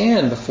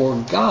stand before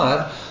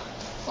God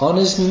on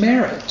his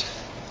merit.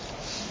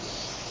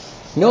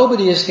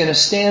 Nobody is going to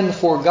stand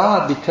before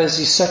God because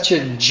he's such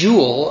a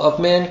jewel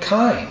of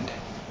mankind.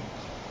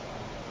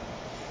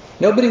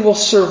 Nobody will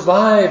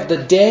survive the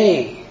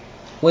day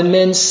when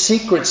men's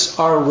secrets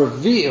are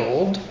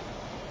revealed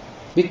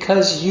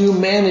because you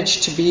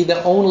manage to be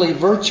the only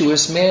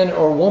virtuous man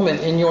or woman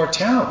in your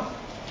town.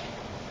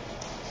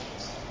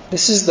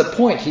 This is the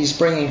point he's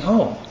bringing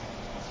home.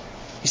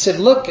 He said,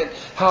 look at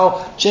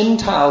how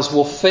Gentiles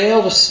will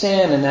fail to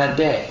stand in that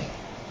day.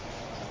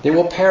 They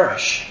will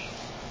perish.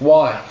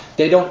 Why?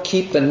 They don't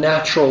keep the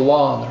natural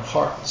law in their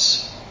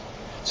hearts.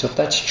 So if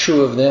that's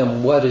true of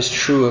them, what is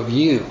true of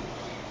you?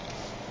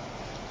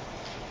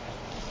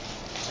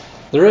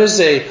 There is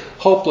a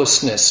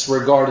hopelessness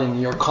regarding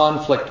your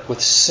conflict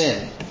with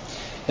sin.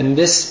 And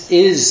this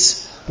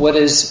is what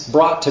is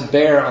brought to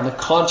bear on the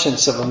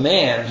conscience of a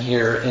man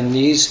here in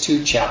these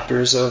 2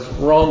 chapters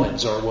of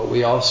Romans, or what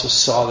we also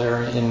saw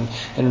there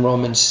in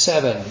Romans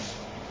 7.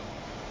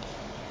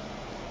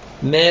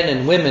 Men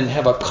and women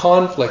have a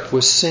conflict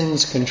with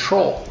sin's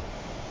control.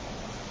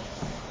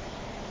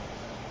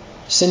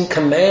 Sin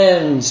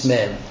commands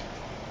men,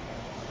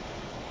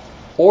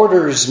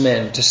 orders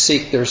men to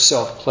seek their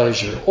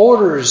self-pleasure,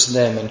 orders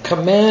them and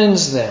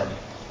commands them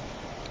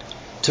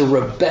to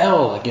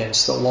rebel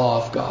against the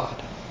law of God.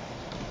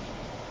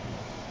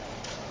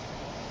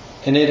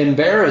 And it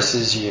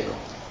embarrasses you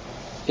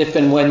if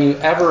and when you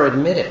ever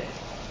admit it.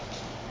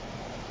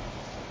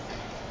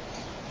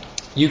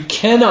 You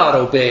cannot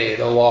obey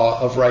the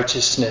law of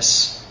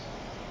righteousness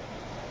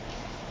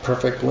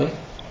perfectly.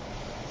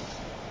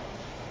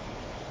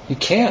 You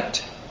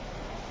can't.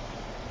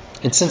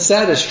 And since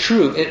that is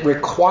true, it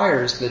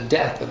requires the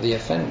death of the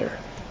offender.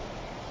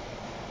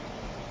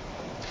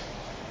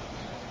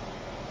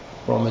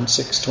 Romans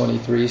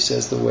 6:23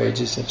 says the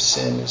wages of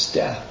sin is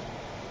death.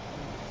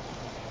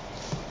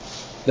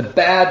 The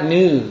bad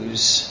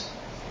news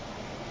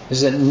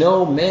is that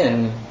no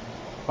men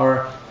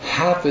are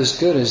half as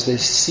good as they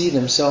see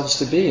themselves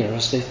to be, or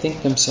as they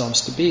think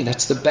themselves to be.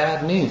 That's the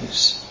bad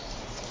news.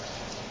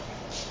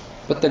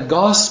 But the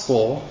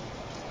gospel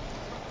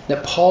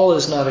that Paul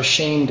is not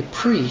ashamed to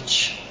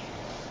preach,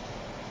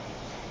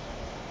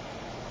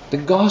 the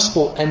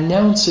gospel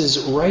announces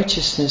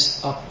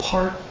righteousness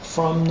apart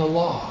from the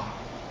law.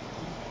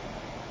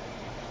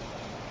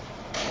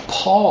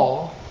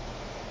 Paul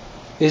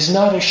is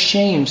not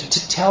ashamed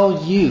to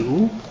tell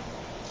you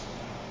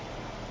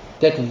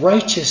that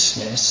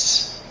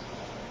righteousness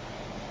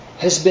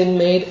has been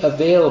made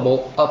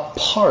available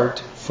apart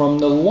from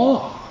the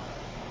law.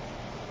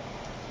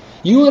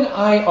 You and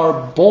I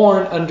are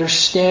born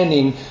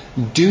understanding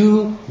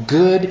do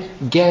good,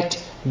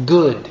 get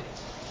good.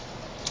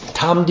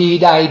 Tam di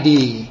dai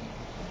di.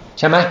 ใ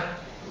ช่ไหม?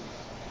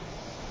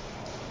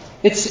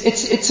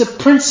 It's a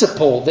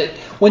principle that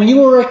when you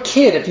were a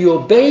kid, if you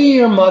obey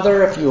your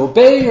mother, if you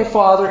obey your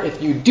father,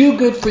 if you do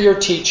good for your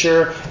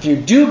teacher, if you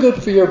do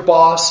good for your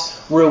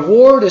boss,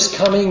 reward is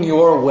coming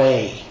your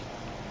way.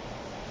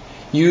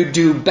 You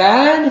do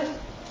bad,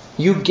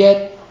 you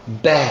get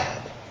bad.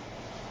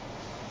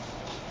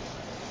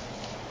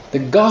 The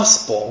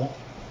gospel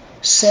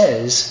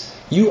says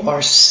you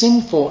are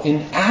sinful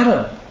in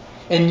Adam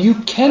and you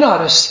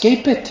cannot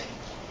escape it.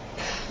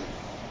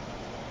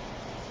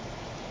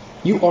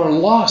 You are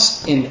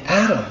lost in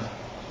Adam.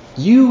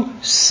 You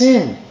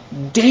sin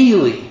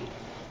daily.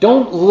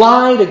 Don't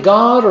lie to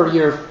God or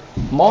your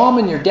mom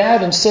and your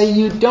dad and say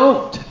you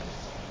don't.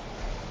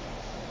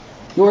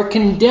 You are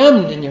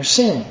condemned in your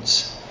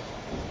sins.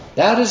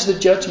 That is the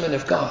judgment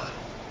of God.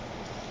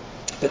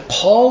 But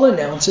Paul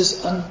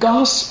announces a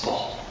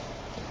gospel.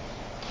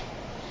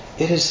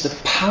 It is the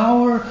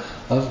power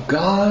of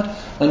God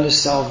unto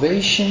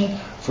salvation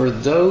for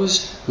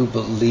those who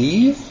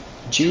believe,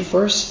 Jew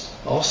first,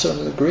 also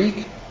the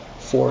Greek,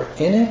 for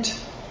in it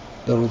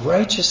the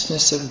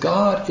righteousness of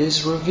God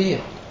is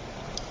revealed.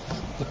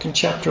 Look in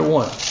chapter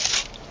 1.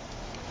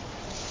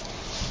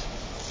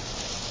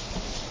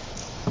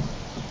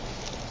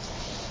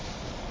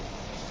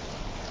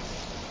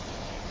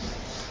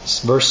 It's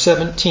verse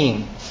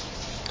 17.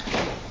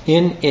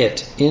 In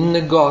it, in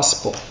the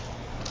gospel,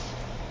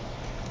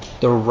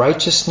 the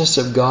righteousness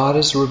of God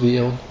is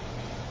revealed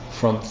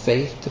from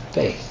faith to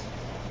faith.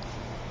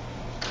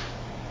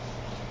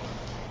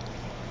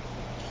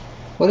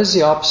 What is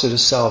the opposite of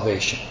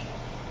salvation?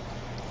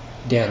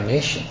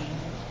 Damnation.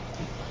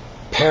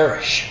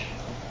 Perish.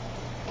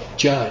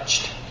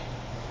 Judged.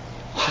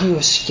 How do you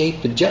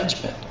escape the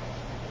judgment?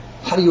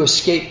 How do you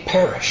escape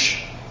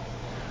perish?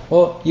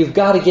 Well, you've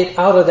got to get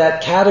out of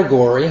that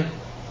category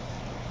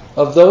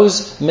of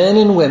those men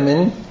and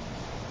women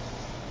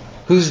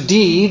whose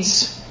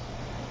deeds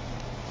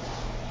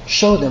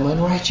show them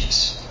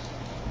unrighteous.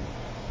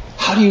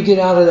 How do you get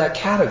out of that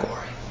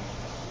category?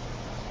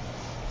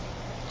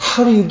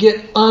 How do you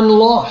get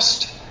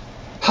unlost?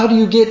 How do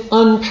you get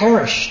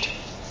unperished?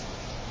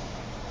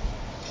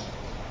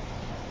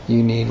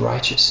 You need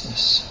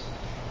righteousness.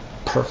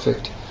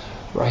 Perfect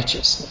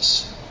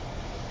righteousness.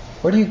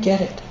 Where do you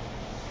get it?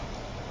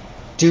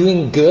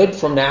 Doing good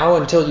from now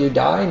until you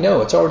die?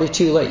 No, it's already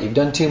too late. You've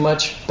done too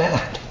much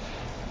bad.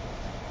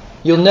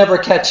 You'll never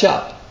catch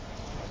up.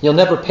 You'll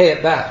never pay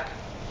it back.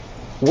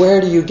 Where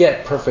do you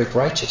get perfect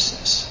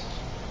righteousness?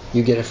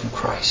 You get it from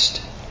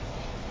Christ.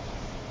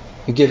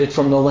 You get it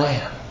from the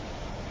Lamb.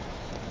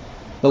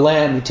 The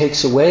Lamb who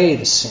takes away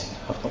the sin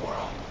of the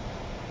world.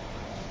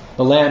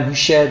 The Lamb who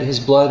shed his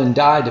blood and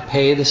died to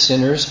pay the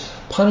sinner's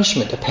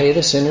punishment, to pay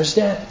the sinner's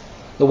debt.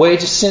 The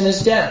wage of sin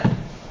is death.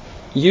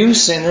 You,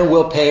 sinner,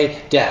 will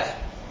pay death.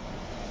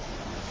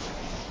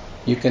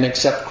 You can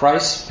accept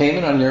Christ's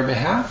payment on your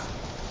behalf,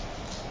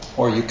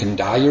 or you can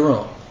die your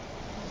own.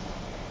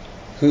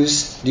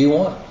 Whose do you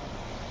want?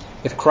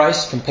 If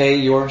Christ can pay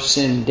your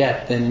sin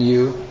debt, then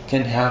you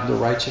can have the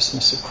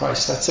righteousness of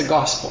Christ. That's the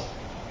gospel.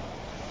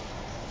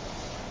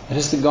 That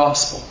is the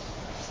gospel.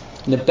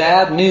 And the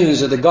bad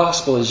news of the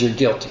gospel is you're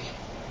guilty.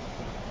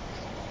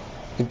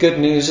 The good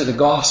news of the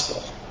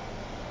gospel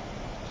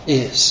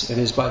is it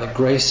is by the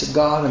grace of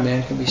God a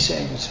man can be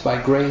saved. It's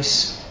by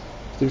grace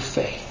through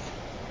faith.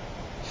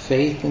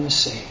 Faith in the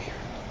Savior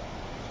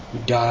who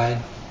died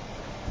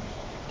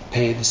to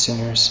pay the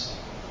sinner's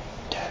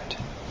debt.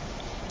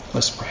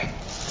 Let's pray.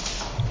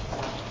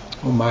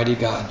 Almighty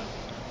God.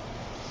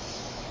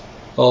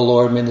 Oh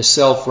Lord, may the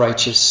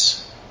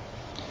self-righteous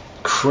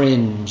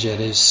cringe at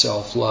his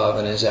self-love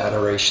and his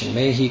adoration.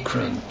 May he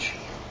cringe.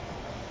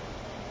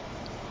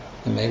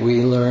 And may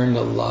we learn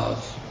to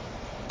love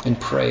and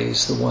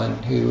praise the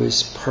one who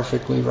is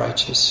perfectly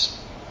righteous.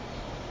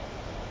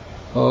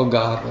 Oh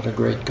God, what a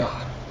great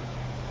God,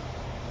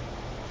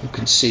 who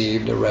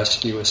conceived to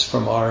rescue us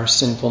from our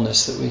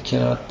sinfulness that we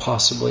cannot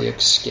possibly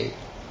escape.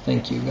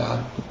 Thank you,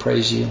 God. We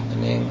praise you in the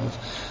name of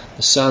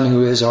the Son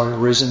who is our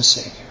risen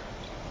Savior.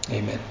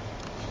 Amen.